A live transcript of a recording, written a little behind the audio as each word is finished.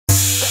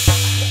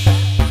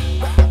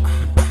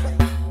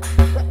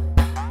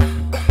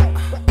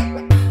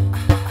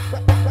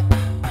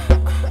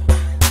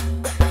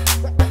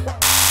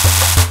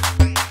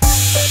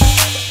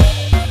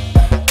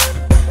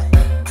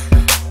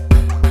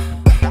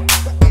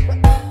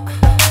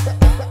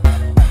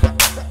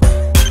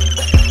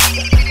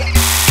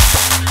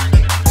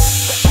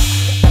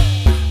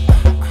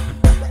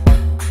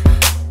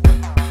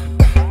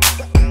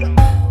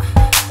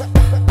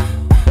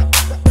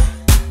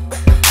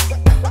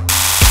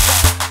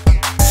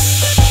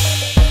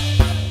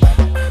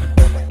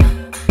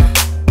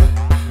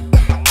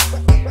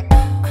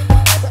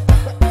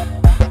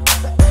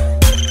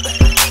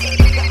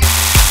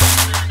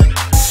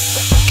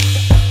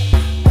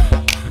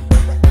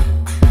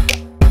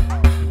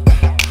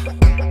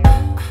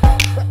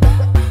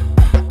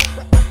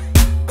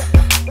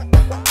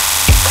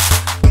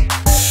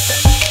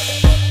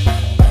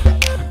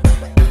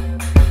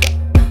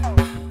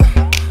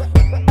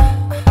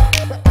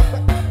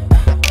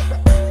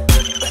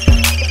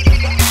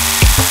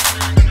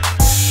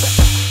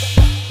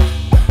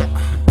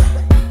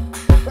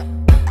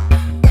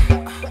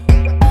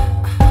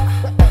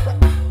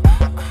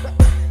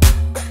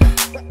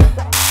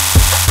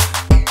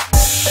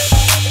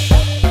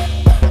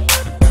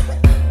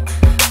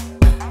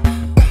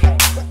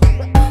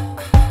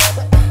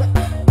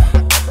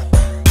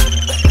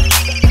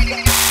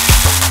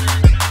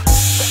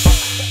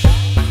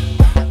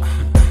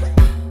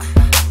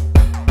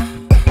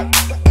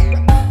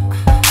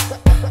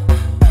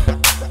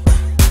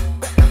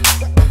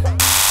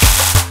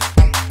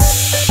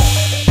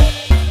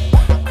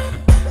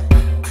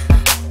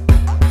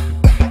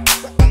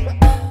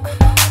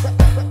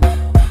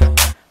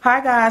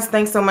Guys,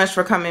 thanks so much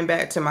for coming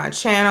back to my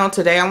channel.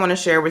 Today I want to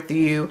share with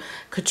you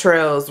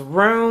Cottrell's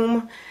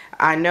room.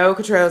 I know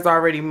Cottrell's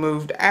already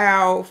moved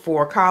out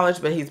for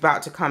college, but he's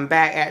about to come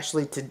back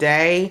actually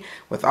today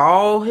with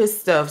all his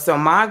stuff. So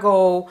my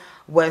goal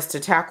was to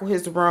tackle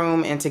his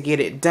room and to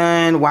get it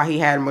done while he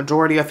had a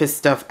majority of his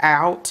stuff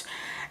out.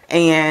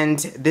 And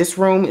this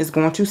room is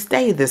going to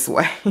stay this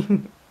way.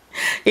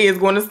 He is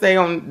going to stay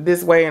on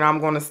this way, and I'm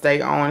going to stay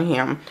on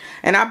him.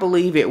 And I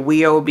believe it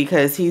will,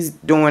 because he's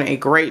doing a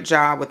great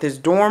job with his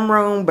dorm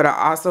room. But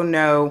I also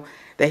know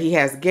that he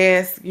has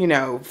guests, you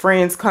know,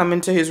 friends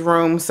coming to his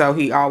room. So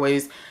he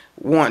always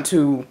want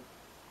to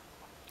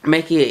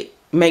make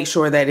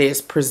sure that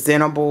it's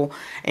presentable.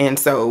 And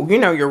so, you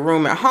know, your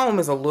room at home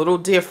is a little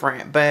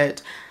different.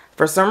 But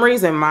for some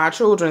reason, my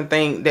children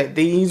think that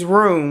these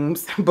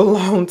rooms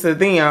belong to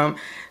them.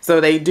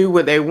 So they do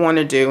what they want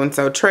to do. And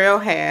so Trail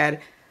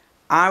had...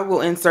 I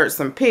will insert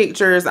some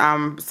pictures.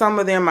 Some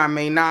of them I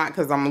may not,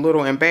 because I'm a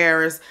little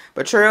embarrassed.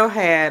 But Trail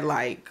had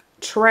like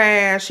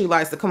trash. He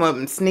likes to come up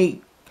and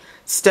sneak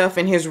stuff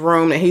in his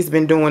room, that he's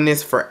been doing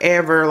this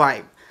forever,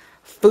 like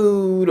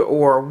food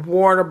or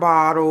water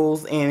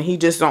bottles, and he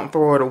just don't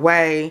throw it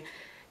away.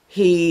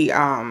 He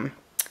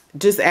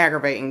just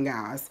aggravating,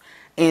 guys.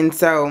 And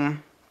so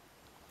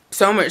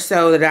much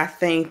so that I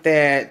think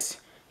that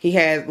he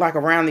had, like,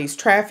 around these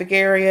traffic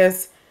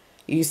areas,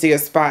 you see a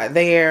spot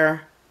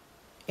there.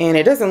 And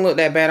it doesn't look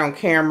that bad on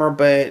camera,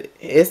 but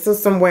it's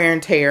just some wear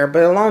and tear.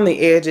 But along the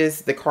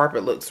edges, the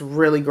carpet looks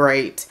really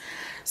great.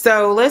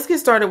 So let's get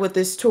started with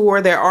this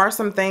tour. There are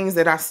some things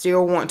that I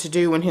still want to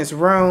do in his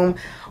room.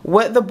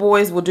 What the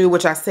boys will do,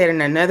 which I said in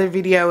another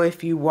video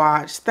if you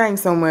watch.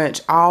 Thanks so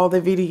much.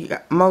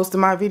 Most of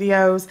my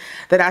videos,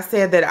 that I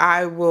said that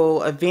I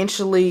will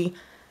eventually,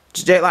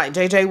 like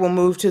JJ will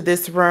move to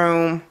this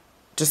room.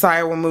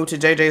 Josiah will move to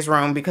JJ's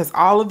room, because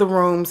all of the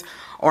rooms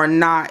are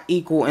not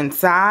equal in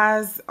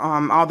size,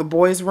 all the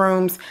boys'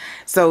 rooms.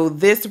 So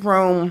this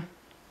room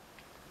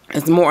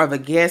is more of a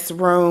guest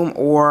room,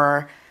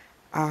 or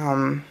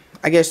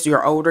I guess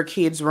your older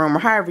kids' room, or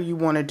however you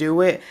want to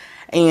do it.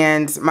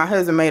 And my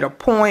husband made a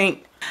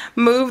point,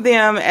 move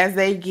them as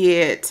they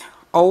get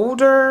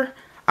older.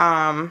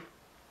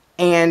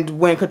 And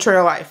when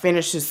Cottrell like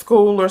finishes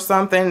school or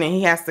something and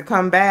he has to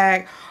come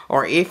back,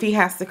 or if he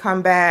has to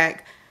come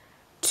back,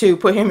 to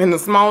put him in the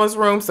smallest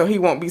room so he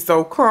won't be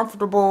so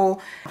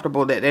comfortable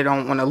that they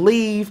don't want to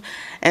leave.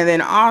 And then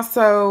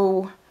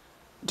also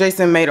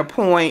Jason made a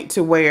point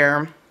to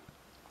where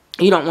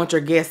you don't want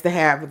your guests to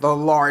have the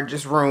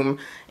largest room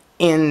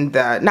in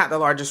the, not the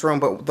largest room,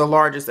 but the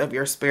largest of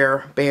your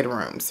spare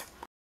bedrooms.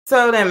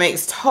 So that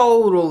makes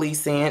totally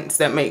sense.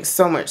 That makes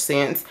so much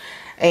sense.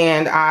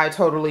 And I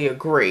totally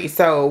agree.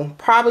 So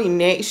probably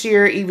next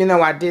year, even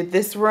though I did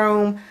this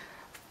room,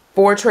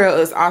 for Trail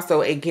is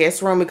also a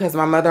guest room, because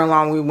my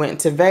mother-in-law, when we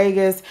went to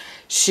Vegas,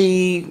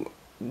 she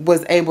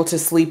was able to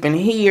sleep in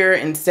here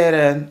instead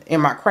of in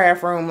my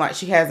craft room. Like,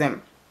 she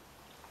hasn't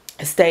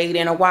stayed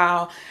in a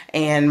while,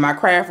 and my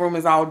craft room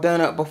is all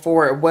done up.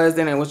 Before it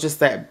wasn't. It was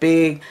just that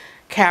big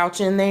couch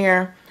in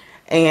there.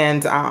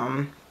 And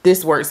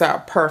this works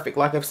out perfect,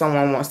 like if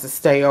someone wants to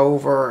stay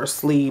over or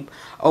sleep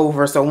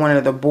over. So one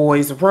of the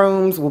boys'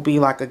 rooms will be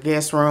like a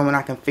guest room, and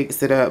I can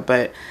fix it up.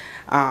 But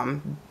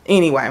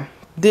anyway,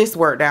 this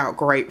worked out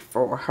great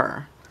for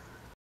her.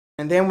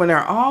 And then when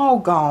they're all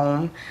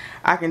gone,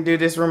 I can do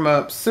this room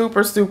up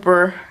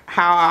super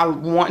how I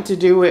want to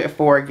do it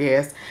for a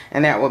guest,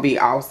 and that will be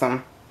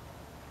awesome.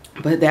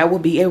 But that will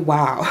be a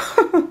while.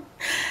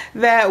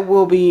 That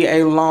will be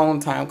a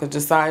long time, because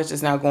Josiah's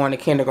just now going to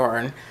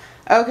kindergarten.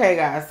 Okay,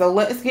 guys, so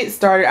let's get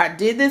started. I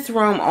did this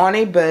room on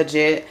a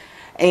budget,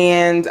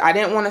 and I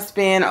didn't want to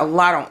spend a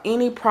lot on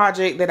any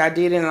project that I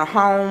did in the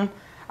home.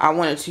 I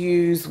wanted to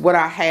use what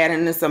I had,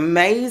 and it's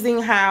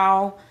amazing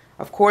how,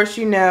 of course,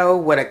 you know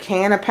what a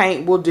can of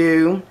paint will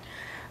do.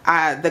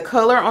 The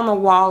color on the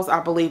walls,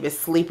 I believe, is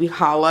Sleepy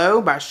Hollow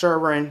by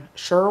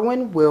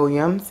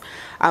Sherwin-Williams.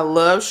 I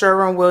love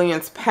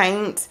Sherwin-Williams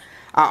paint.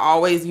 I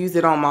always use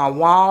it on my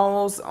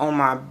walls, on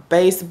my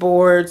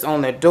baseboards,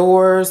 on the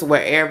doors,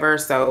 wherever.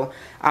 So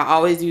I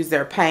always use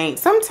their paint.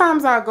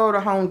 Sometimes I'll go to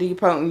Home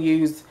Depot and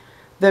use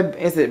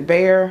is it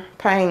Bear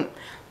paint?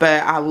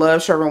 But I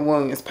love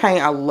Sherwin-Williams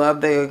paint. I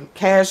love the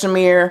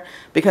cashmere,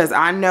 because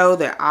I know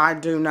that I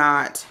do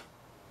not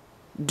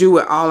do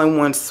it all in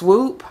one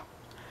swoop.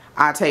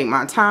 I take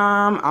my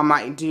time. I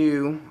might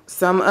do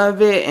some of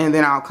it, and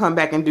then I'll come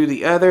back and do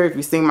the other. If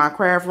you see my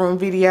craft room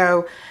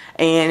video,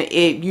 and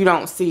you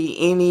don't see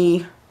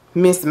any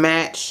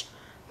mismatch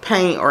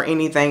paint or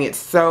anything. It's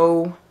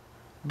so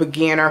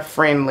beginner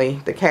friendly.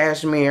 The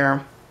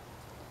cashmere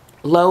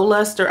low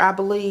luster, I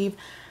believe,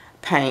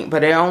 paint, but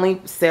they only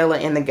sell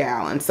it in the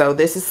gallon. So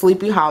this is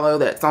Sleepy Hollow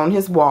that's on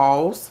his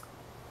walls.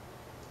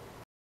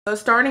 So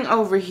starting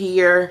over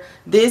here,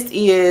 this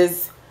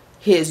is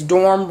his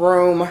dorm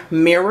room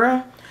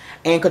mirror,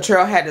 and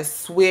Cottrell had to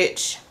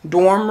switch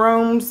dorm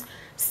rooms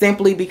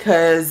simply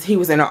because he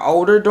was in an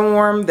older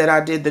dorm that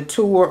I did the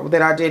tour,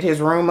 that I did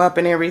his room up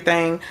and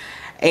everything,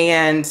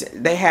 and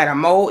they had a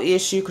mold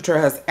issue.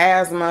 Cottrell has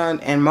asthma,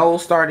 and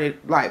mold started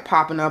like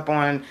popping up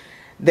on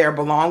their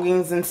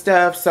belongings and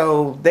stuff,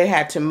 so they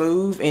had to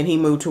move, and he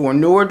moved to a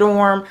newer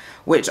dorm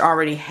which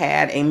already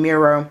had a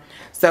mirror.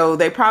 So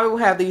they probably will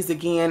have these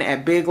again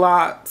at Big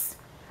Lots.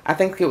 I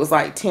think it was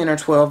like $10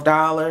 or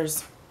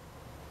 $12,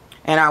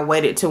 and I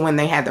waited till when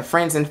they had the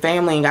friends and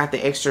family and got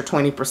the extra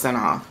 20%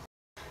 off.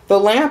 The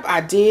lamp,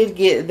 I did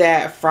get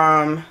that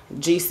from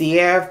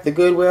GCF, the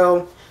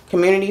Goodwill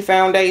Community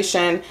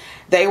Foundation.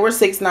 They were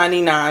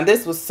 $6.99.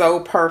 This was so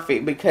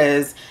perfect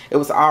because it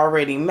was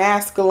already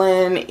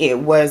masculine. It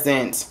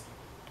wasn't,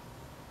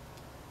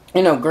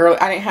 you know, girl,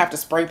 I didn't have to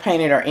spray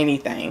paint it or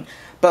anything.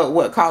 But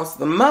what cost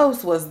the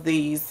most was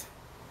these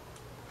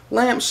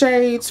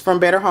lampshades from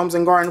Better Homes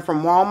and Garden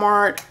from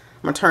Walmart.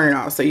 I'm going to turn it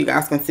off so you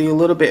guys can see a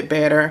little bit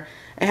better.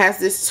 It has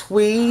this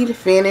tweed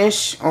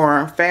finish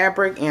or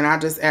fabric, and I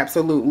just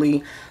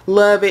absolutely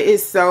love it.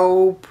 It's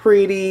so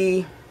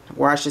pretty,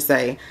 or I should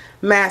say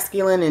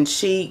masculine and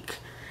chic,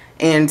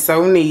 and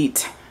so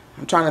neat.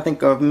 I'm trying to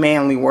think of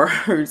manly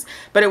words,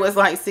 but it was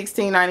like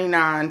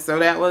 $16.99, so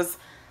that was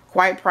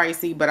quite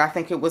pricey, but I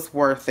think it was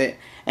worth it.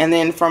 And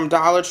then from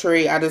Dollar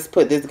Tree, I just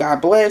put this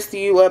God Bless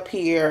You up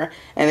here,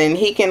 and then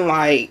he can,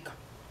 like,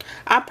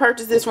 I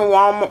purchased this from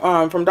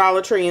Walmart, from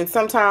Dollar Tree, and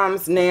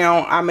sometimes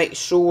now I make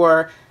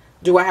sure,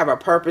 do I have a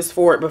purpose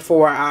for it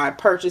before I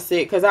purchase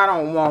it, because I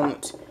don't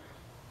want,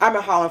 I've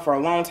been hauling for a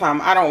long time,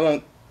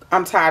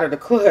 I'm tired of the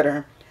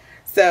clutter.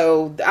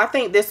 So I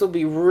think this will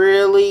be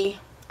really,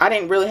 I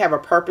didn't really have a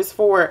purpose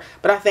for it,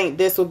 but I think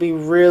this will be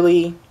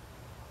really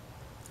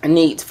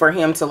neat for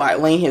him to like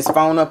lean his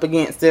phone up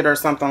against it or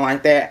something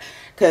like that,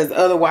 because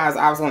otherwise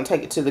I was going to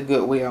take it to the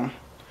Goodwill.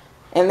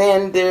 And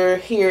then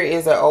here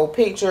is an old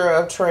picture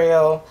of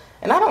Trail,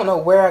 and I don't know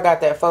where I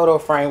got that photo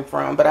frame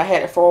from, but I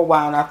had it for a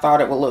while and I thought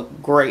it would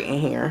look great in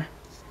here.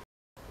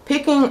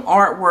 Picking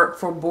artwork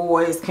for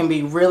boys can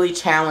be really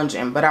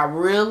challenging, but I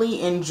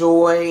really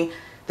enjoy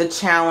the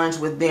challenge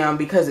with them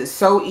because it's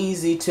so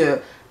easy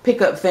to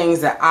pick up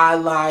things that I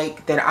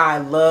like, that I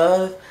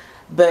love,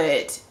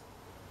 but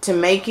to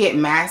make it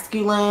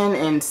masculine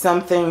and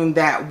something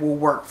that will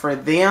work for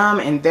them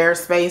and their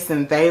space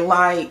and they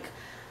like,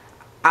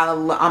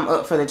 I'm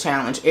up for the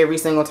challenge every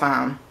single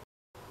time.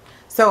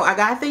 So I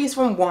got these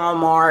from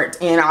Walmart,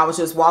 and I was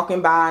just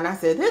walking by and I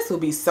said this would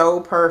be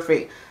so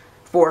perfect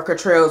for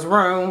Cottrell's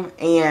room,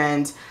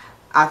 and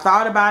I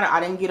thought about it. I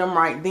didn't get them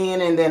right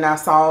then, and then I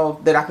saw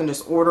that I can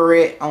just order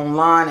it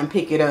online and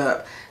pick it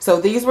up.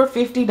 So these were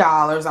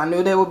 $50. I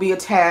knew they would be a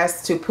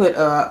task to put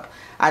up.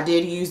 I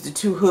did use the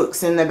 2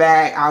 hooks in the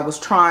back. I was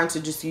trying to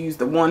just use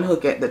the 1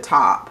 hook at the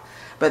top,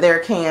 but they're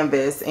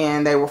canvas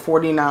and they were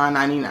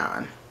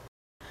 $49.99.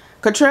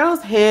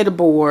 Cottrell's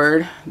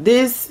headboard,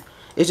 this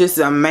is just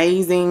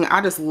amazing.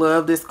 I just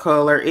love this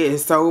color. It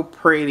is so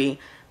pretty.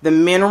 The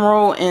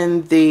mineral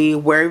and the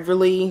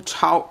Waverly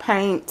chalk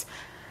paint.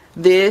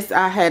 This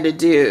I had to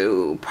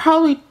do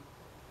probably,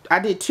 I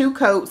did 2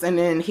 coats, and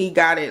then he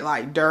got it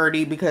like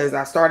dirty because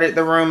I started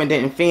the room and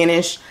didn't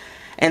finish.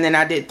 And then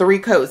I did 3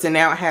 coats, and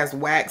now it has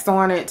wax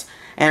on it.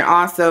 And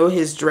also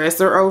his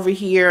dresser over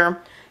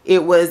here,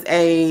 it was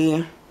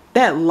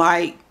that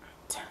light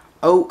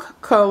oak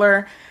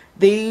color.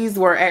 These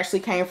were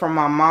actually came from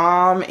my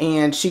mom,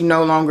 and she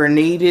no longer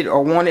needed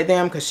or wanted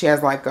them because she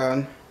has like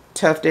a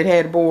tufted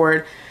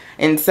headboard.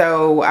 And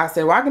so I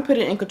said, well, I can put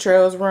it in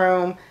Cottrell's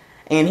room,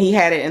 and he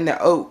had it in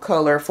the oak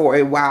color for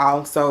a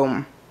while,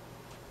 so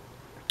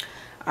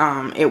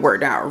it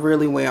worked out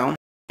really well.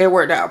 It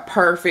worked out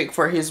perfect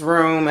for his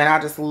room, and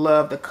I just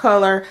love the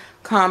color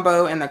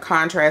combo and the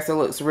contrast. It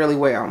looks really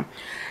well.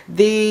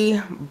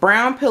 The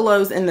brown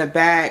pillows in the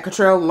back,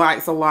 Cottrell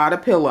likes a lot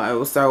of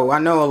pillows, so I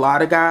know a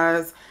lot of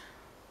guys,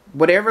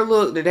 whatever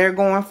look that they're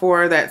going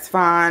for, that's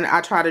fine.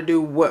 I try to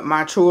do what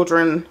my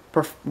children,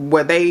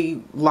 what they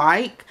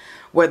like,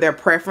 what their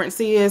preference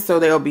is, so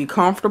they'll be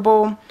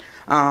comfortable.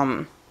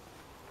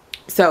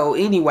 So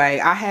anyway,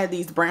 I had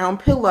these brown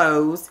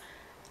pillows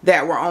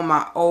that were on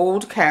my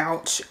old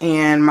couch,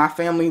 and my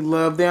family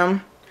loved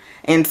them,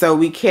 and so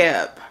we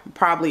kept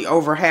probably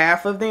over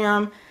half of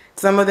them.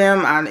 Some of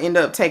them I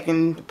ended up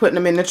putting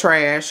them in the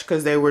trash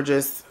because they were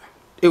just,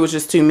 it was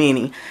just too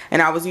many,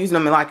 and I was using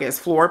them like as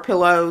floor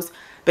pillows.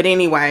 But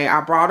anyway,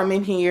 I brought them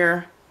in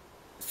here,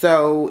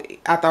 so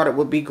I thought it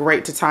would be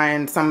great to tie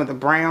in some of the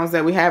browns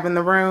that we have in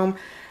the room.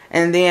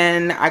 And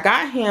then I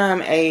got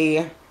him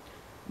a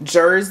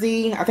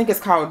jersey, I think it's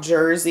called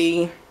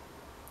jersey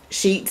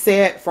sheet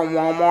set from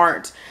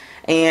Walmart,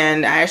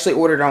 and I actually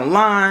ordered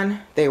online.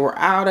 They were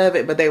out of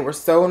it, but they were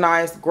so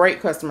nice. Great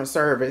customer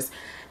service,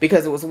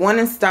 because it was one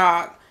in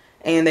stock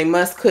and they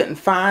couldn't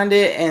find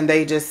it, and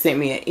they just sent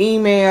me an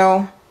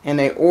email and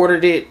they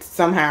ordered it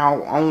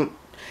somehow on,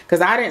 because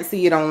I didn't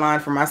see it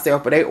online for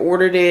myself, but they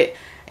ordered it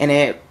and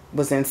it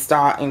was in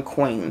stock in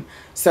Queen.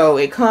 So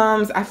it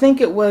comes, I think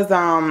it was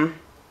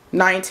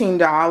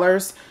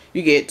 $19.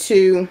 You get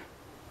 2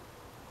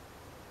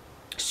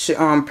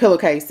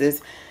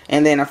 pillowcases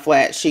and then a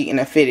flat sheet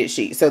and a fitted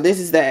sheet. So this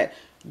is that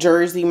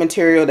jersey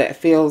material that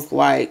feels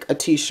like a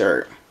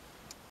t-shirt.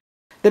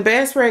 The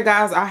bedspread,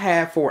 guys, I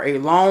had for a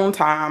long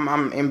time.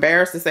 I'm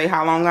embarrassed to say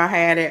how long I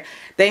had it.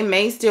 They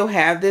may still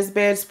have this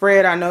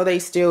bedspread. I know they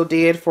still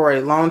did for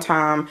a long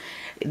time.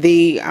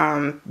 The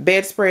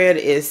bedspread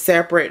is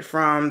separate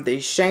from the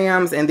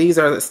shams, and these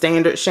are the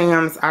standard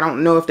shams. I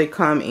don't know if they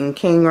come in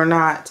king or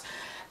not,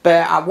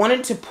 but I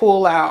wanted to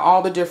pull out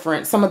all the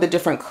different, some of the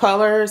different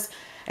colors.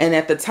 And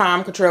at the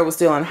time, Cottrell was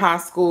still in high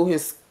school.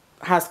 His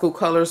high school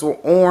colors were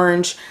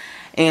orange,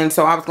 and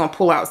so I was going to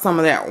pull out some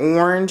of that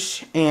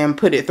orange and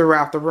put it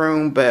throughout the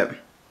room. But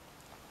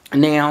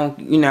now,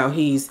 you know,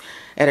 he's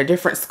at a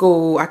different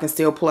school. I can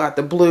still pull out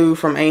the blue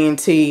from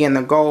A&T and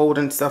the gold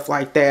and stuff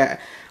like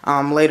that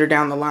later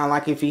down the line,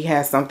 like if he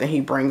has something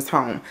he brings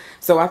home.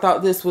 So I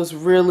thought this was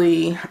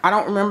really, I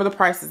don't remember the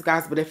prices,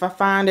 guys, but if I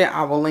find it,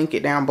 I will link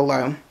it down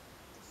below.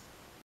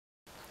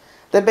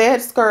 The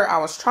bed skirt, I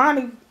was trying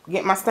to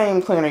get my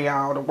steam cleaner,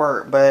 y'all, to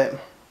work, but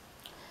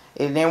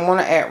it didn't want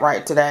to act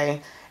right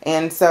today.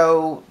 And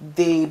so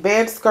the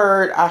bed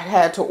skirt, I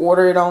had to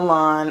order it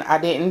online. I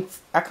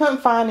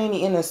couldn't find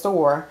any in the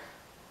store.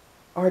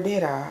 Or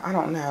did I? I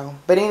don't know.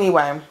 But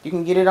anyway, you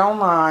can get it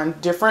online,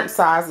 different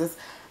sizes.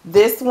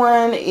 This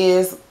one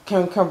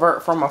can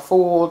convert from a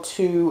full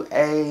to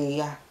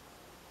a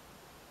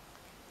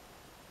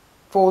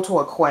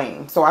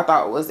queen. So I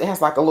thought it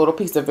has like a little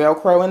piece of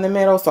Velcro in the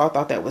middle. So I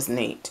thought that was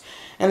neat.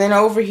 And then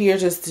over here,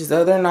 just his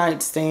other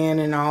nightstand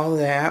and all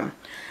that.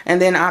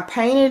 And then I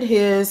painted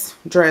his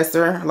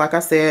dresser, like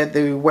I said,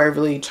 the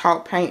Waverly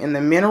chalk paint in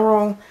the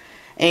mineral.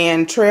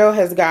 And Trail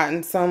has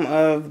gotten some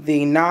of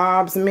the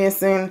knobs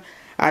missing.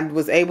 I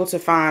was able to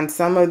find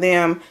some of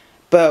them,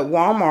 but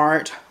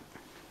Walmart,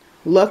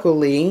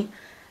 luckily,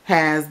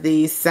 has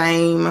these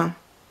same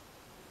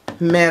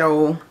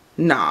metal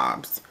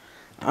knobs.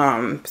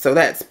 So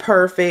that's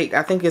perfect.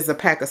 I think it's a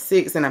pack of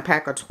 6 and a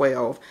pack of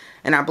 12.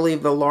 And I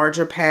believe the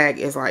larger pack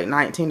is like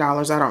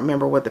 $19. I don't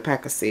remember what the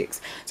pack of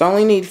 6. So I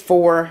only need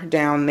 4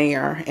 down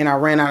there. And I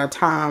ran out of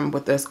time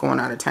with us going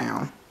out of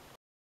town.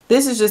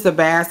 This is just a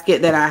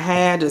basket that I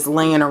had just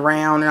laying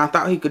around. And I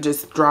thought he could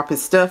just drop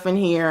his stuff in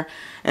here.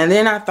 And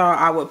then I thought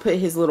I would put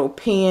his little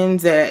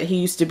pens that he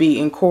used to be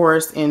in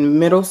chorus in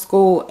middle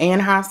school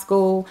and high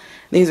school.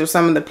 These are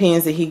some of the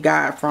pens that he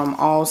got from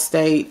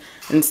Allstate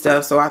and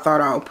stuff. So I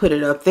thought I would put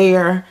it up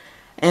there.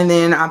 And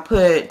then I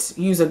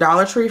use a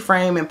Dollar Tree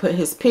frame and put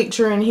his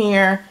picture in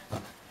here.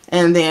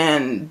 And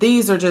then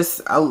these are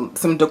just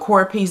some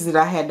decor pieces that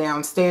I had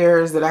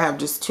downstairs that I have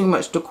just too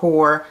much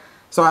decor.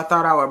 So I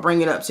thought I would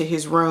bring it up to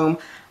his room.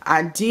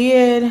 I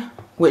did,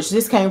 which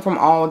this came from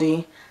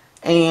Aldi.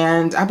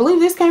 And I believe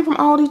this came from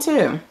Aldi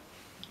too.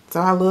 So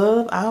I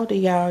love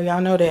Aldi, y'all.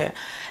 Y'all know that.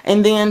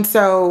 And then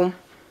so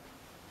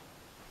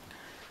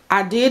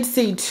I did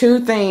see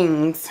 2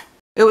 things.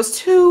 It was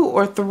 2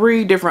 or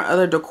 3 different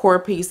other decor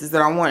pieces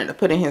that I wanted to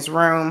put in his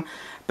room,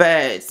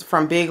 but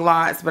from Big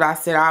Lots. But I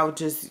said I would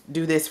just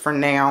do this for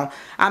now.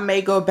 I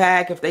may go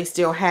back if they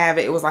still have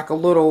it. It was like a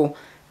little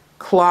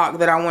clock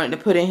that I wanted to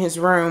put in his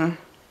room,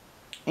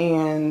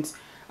 and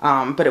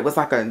but it was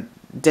like a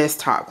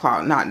desktop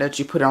clock, not that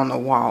you put it on the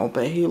wall.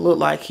 But he looked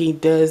like he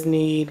does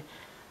need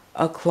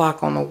a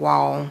clock on the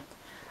wall.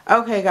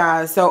 Okay,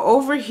 guys, so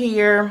over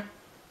here,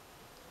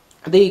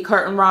 the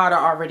curtain rod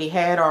I already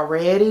had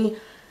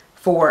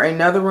for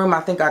another room.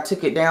 I think I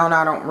took it down.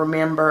 I don't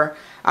remember.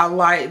 I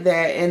like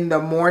that in the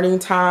morning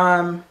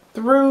time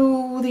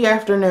through the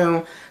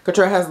afternoon,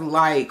 Cottrell has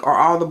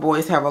all the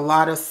boys have a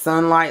lot of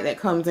sunlight that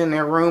comes in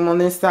their room on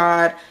this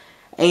side.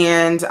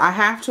 And I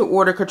have to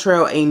order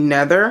Cottrell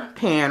another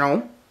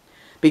panel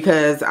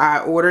because I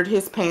ordered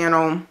his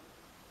panel,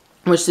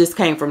 which this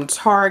came from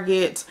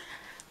Target.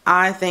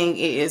 I think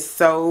it is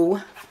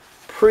so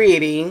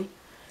pretty.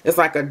 It's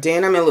like a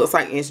denim. It looks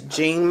like it's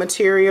jean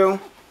material.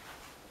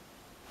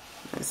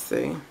 Let's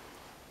see.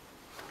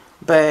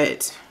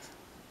 But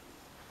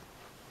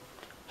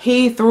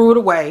he threw it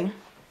away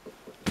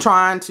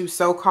trying to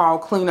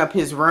so-called clean up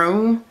his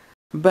room.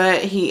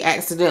 But he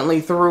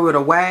accidentally threw it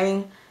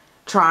away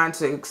trying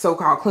to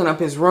so-called clean up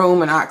his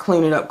room and not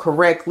clean it up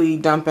correctly,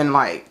 dumping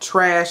like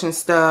trash and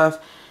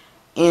stuff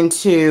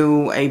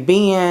into a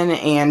bin.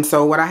 And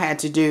so what I had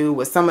to do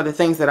was some of the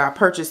things that I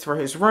purchased for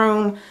his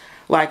room,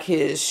 like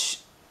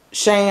his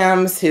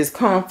shams, his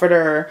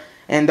comforter,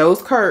 and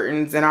those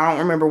curtains, and I don't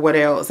remember what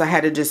else. I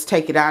had to just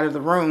take it out of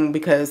the room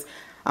because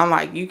I'm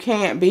like, you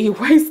can't be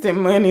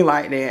wasting money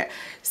like that.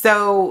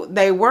 So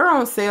they were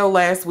on sale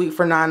last week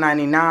for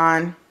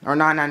 $9.99 or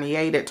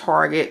 $9.98 at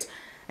Target,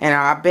 and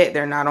I bet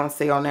they're not on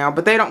sale now,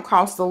 but they don't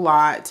cost a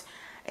lot.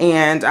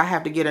 And I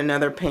have to get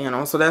another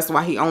panel, so that's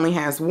why he only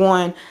has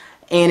one.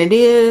 And it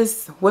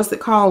is, what's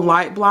it called,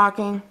 light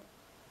blocking,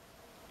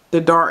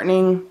 the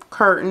darkening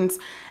curtains.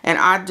 And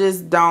I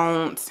just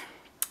don't,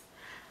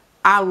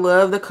 I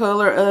love the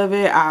color of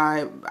it.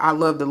 I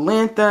love the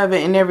length of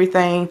it and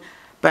everything.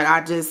 But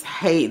I just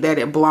hate that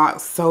it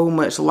blocks so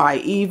much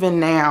light. Even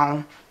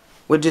now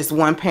with just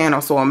one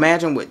panel. So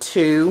imagine with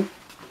 2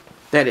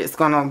 that it's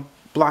going to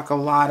block a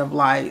lot of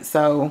light.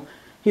 So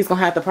he's going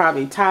to have to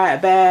probably tie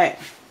it back.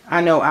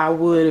 I know I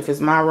would if it's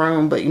my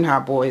room. But you know how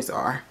boys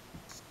are.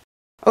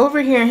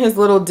 Over here in his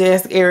little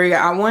desk area,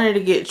 I wanted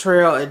to get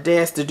Trail a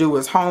desk to do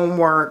his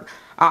homework.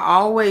 I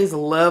always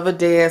love a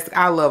desk.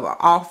 I love an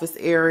office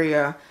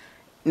area.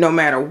 No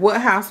matter what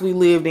house we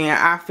lived in,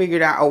 I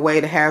figured out a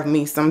way to have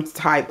me some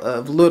type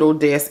of little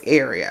desk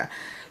area.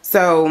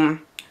 So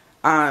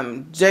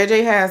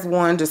JJ has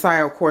one.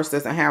 Josiah, of course,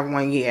 doesn't have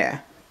one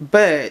yet.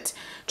 But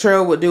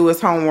Trail would do his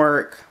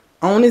homework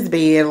on his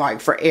bed like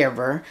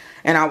forever.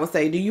 And I would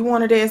say, do you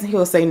want a desk? And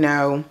he'll say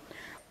no.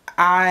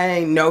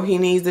 I know he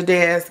needs a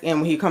desk,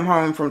 and when he come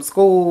home from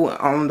school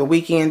on the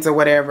weekends or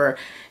whatever,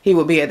 he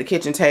will be at the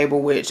kitchen table,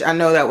 which I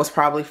know that was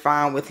probably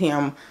fine with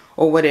him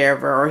or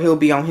whatever, or he'll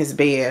be on his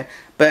bed.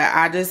 But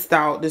I just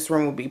thought this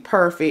room would be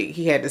perfect.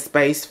 He had the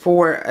space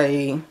for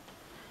a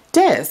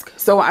desk.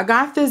 So I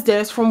got this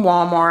desk from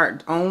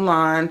Walmart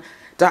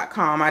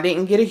online.com. I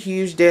didn't get a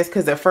huge desk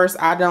because at first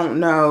I don't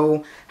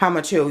know how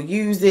much he'll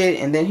use it,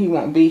 and then he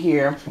won't be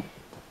here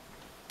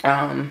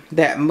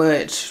that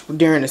much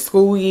during the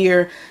school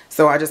year.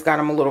 So I just got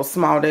him a little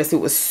small desk. It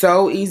was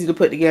so easy to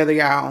put together,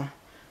 y'all.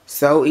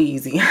 So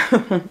easy.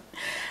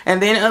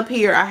 And then up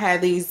here I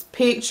had these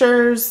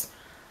pictures,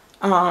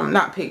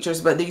 not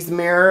pictures, but these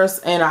mirrors,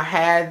 and I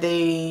had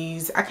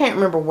these, I can't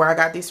remember where I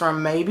got these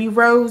from, maybe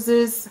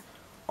Rose's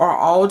or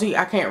Aldi,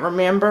 I can't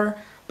remember,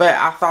 but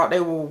I thought they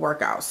would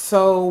work out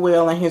so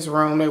well in his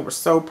room. They were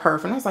so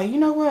perfect. I was like, you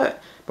know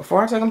what,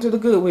 before I take them to the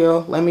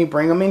Goodwill, let me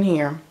bring them in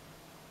here.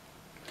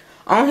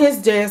 On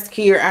his desk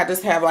here, I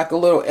just have like a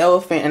little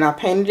elephant, and I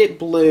painted it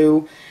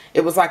blue.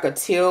 It was like a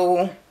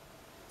teal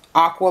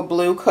aqua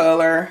blue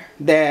color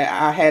that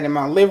I had in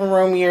my living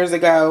room years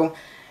ago.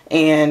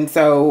 And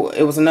so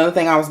it was another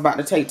thing I was about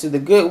to take to the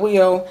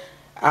Goodwill.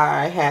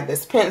 I had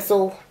this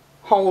pencil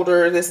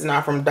holder. This is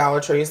not from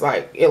Dollar Tree. It's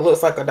like, it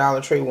looks like a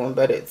Dollar Tree one,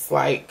 but it's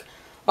like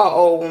an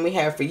old one we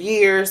had for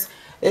years.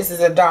 This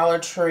is a Dollar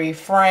Tree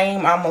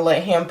frame. I'm gonna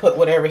let him put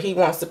whatever he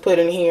wants to put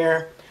in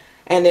here.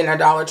 And then a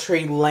Dollar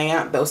Tree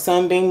lamp, those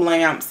sunbeam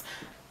lamps.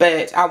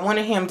 But I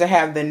wanted him to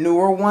have the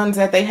newer ones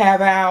that they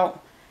have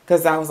out,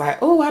 because I was like,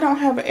 oh, I don't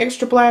have an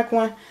extra black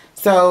one.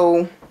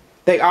 So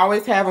they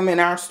always have them in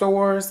our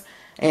stores,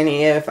 and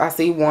if I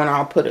see one,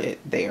 I'll put it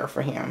there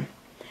for him.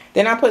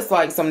 Then I put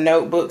like some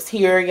notebooks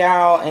here,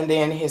 y'all, and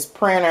then his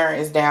printer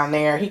is down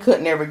there. He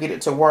could never get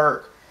it to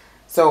work,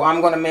 so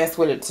I'm going to mess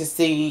with it to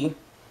see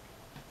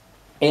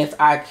if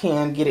I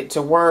can get it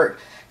to work,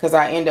 because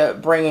I end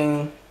up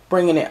bringing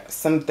it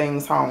some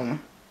things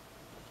home.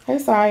 Hey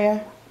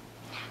Saya,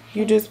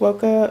 you just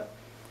woke up?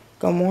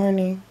 Good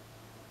morning.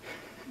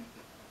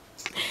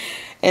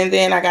 And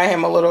then I got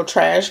him a little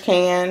trash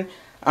can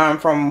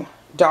from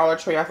Dollar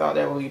Tree. I thought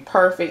that would be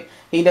perfect.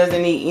 He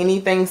doesn't need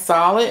anything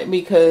solid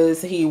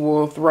because he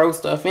will throw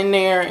stuff in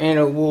there and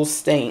it will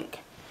stink.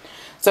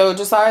 So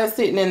Josiah's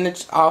sitting in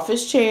the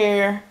office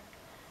chair,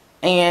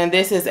 and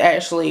this is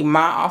actually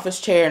my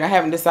office chair, and I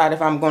haven't decided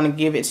if I'm going to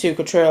give it to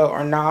Cottrell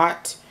or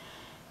not.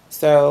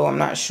 So I'm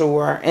not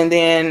sure. And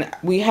then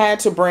we had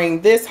to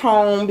bring this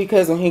home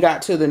because when he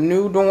got to the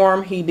new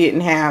dorm, he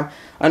didn't have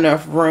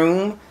enough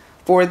room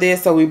for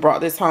this. So we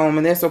brought this home,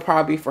 and this will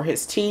probably be for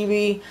his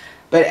TV.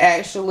 But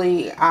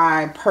actually,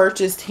 I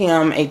purchased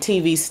him a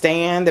TV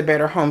stand, the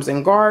Better Homes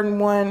and Garden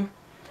one.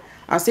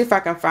 I'll see if I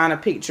can find a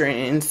picture and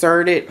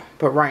insert it.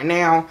 But right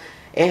now,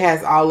 it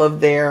has all of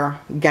their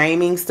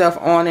gaming stuff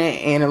on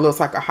it, and it looks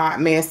like a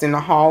hot mess in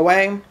the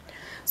hallway.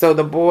 So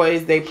the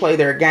boys, they play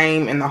their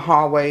game in the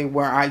hallway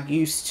where I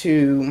used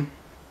to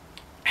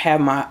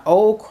have my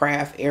old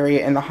craft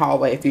area in the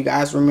hallway, if you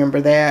guys remember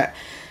that.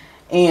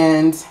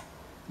 And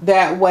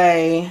that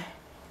way,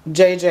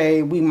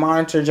 we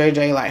monitor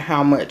JJ, like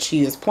how much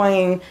he is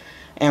playing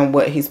and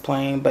what he's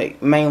playing,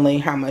 but mainly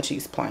how much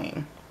he's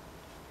playing.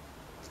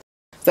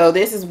 So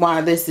this is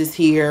why this is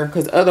here,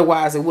 because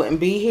otherwise it wouldn't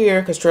be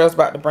here, because Trell's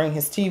about to bring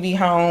his TV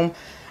home.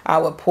 I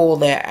would pull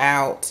that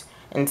out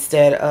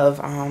instead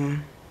of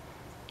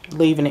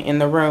leaving it in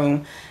the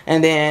room.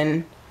 And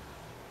then,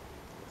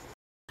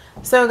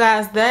 so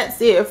guys,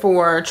 that's it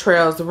for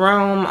Trell's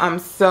room. I'm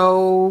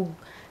so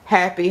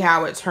happy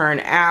how it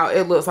turned out.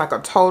 It looks like a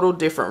total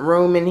different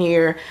room in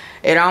here.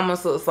 It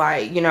almost looks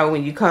like, you know,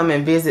 when you come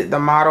and visit the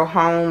model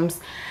homes,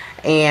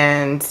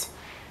 and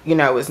you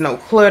know, it's no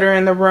clutter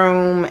in the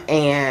room,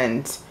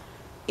 and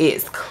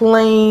it's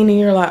clean, and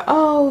you're like,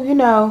 oh, you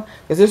know,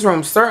 because this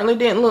room certainly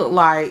didn't look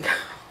like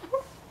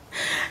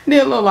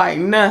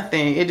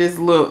nothing. It just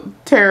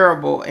looked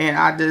terrible, and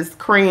I just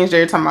cringed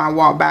every time I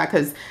walked by,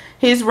 because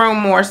his room,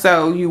 more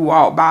so you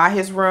walk by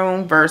his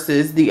room,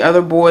 versus the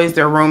other boys,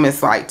 their room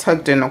is like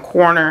tucked in a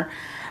corner.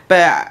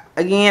 But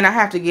again, I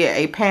have to get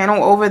a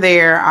panel over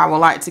there. I would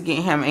like to get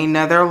him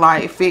another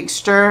light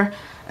fixture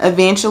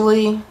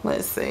eventually.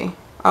 Let's see.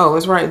 Oh,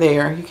 it's right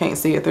there. You can't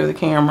see it through the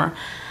camera.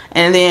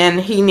 And then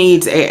he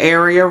needs an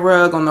area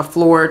rug on the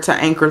floor to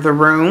anchor the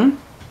room.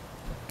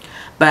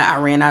 But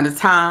I ran out of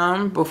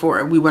time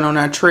before we went on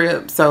our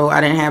trip, so I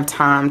didn't have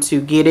time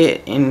to get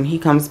it. And he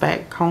comes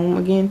back home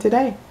again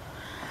today.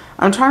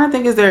 I'm trying to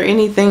think, is there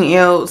anything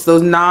else?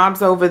 Those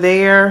knobs over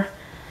there.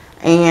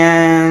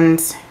 And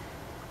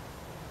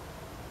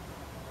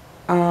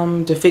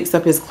to fix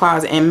up his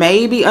closet, and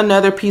maybe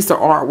another piece of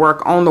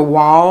artwork on the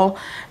wall,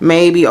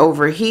 maybe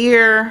over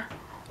here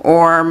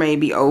or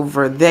maybe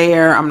over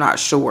there. I'm not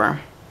sure,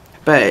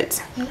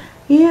 but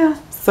yeah.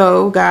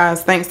 So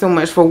guys, thanks so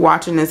much for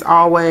watching as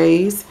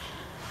always,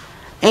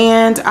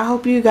 and I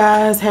hope you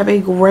guys have a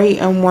great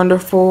and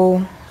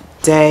wonderful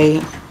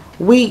day,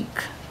 week,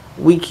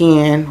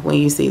 weekend when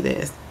you see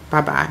this.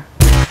 Bye bye.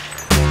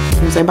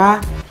 Can you say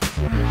bye?